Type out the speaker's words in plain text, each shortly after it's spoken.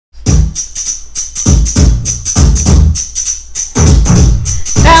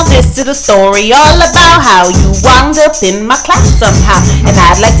this is a story all about how you wound up in my class somehow. And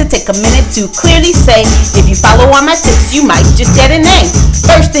I'd like to take a minute to clearly say, if you follow all my tips, you might just get an A.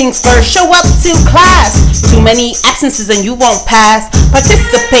 First things first, show up to class. Too many absences and you won't pass.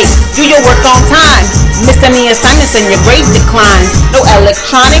 Participate, do your work on time. Miss any assignments and your grade declines. No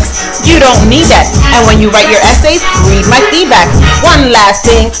electronics, you don't need that. And when you write your essays, read my feedback. One last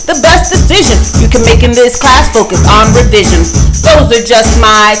thing, the best decision you can make in this class, focus on revision. Those are just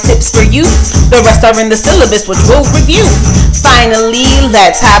my tips for you. The rest are in the syllabus, which we'll review. Finally,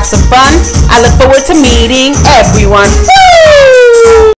 let's have some fun. I look forward to meeting everyone. Woo!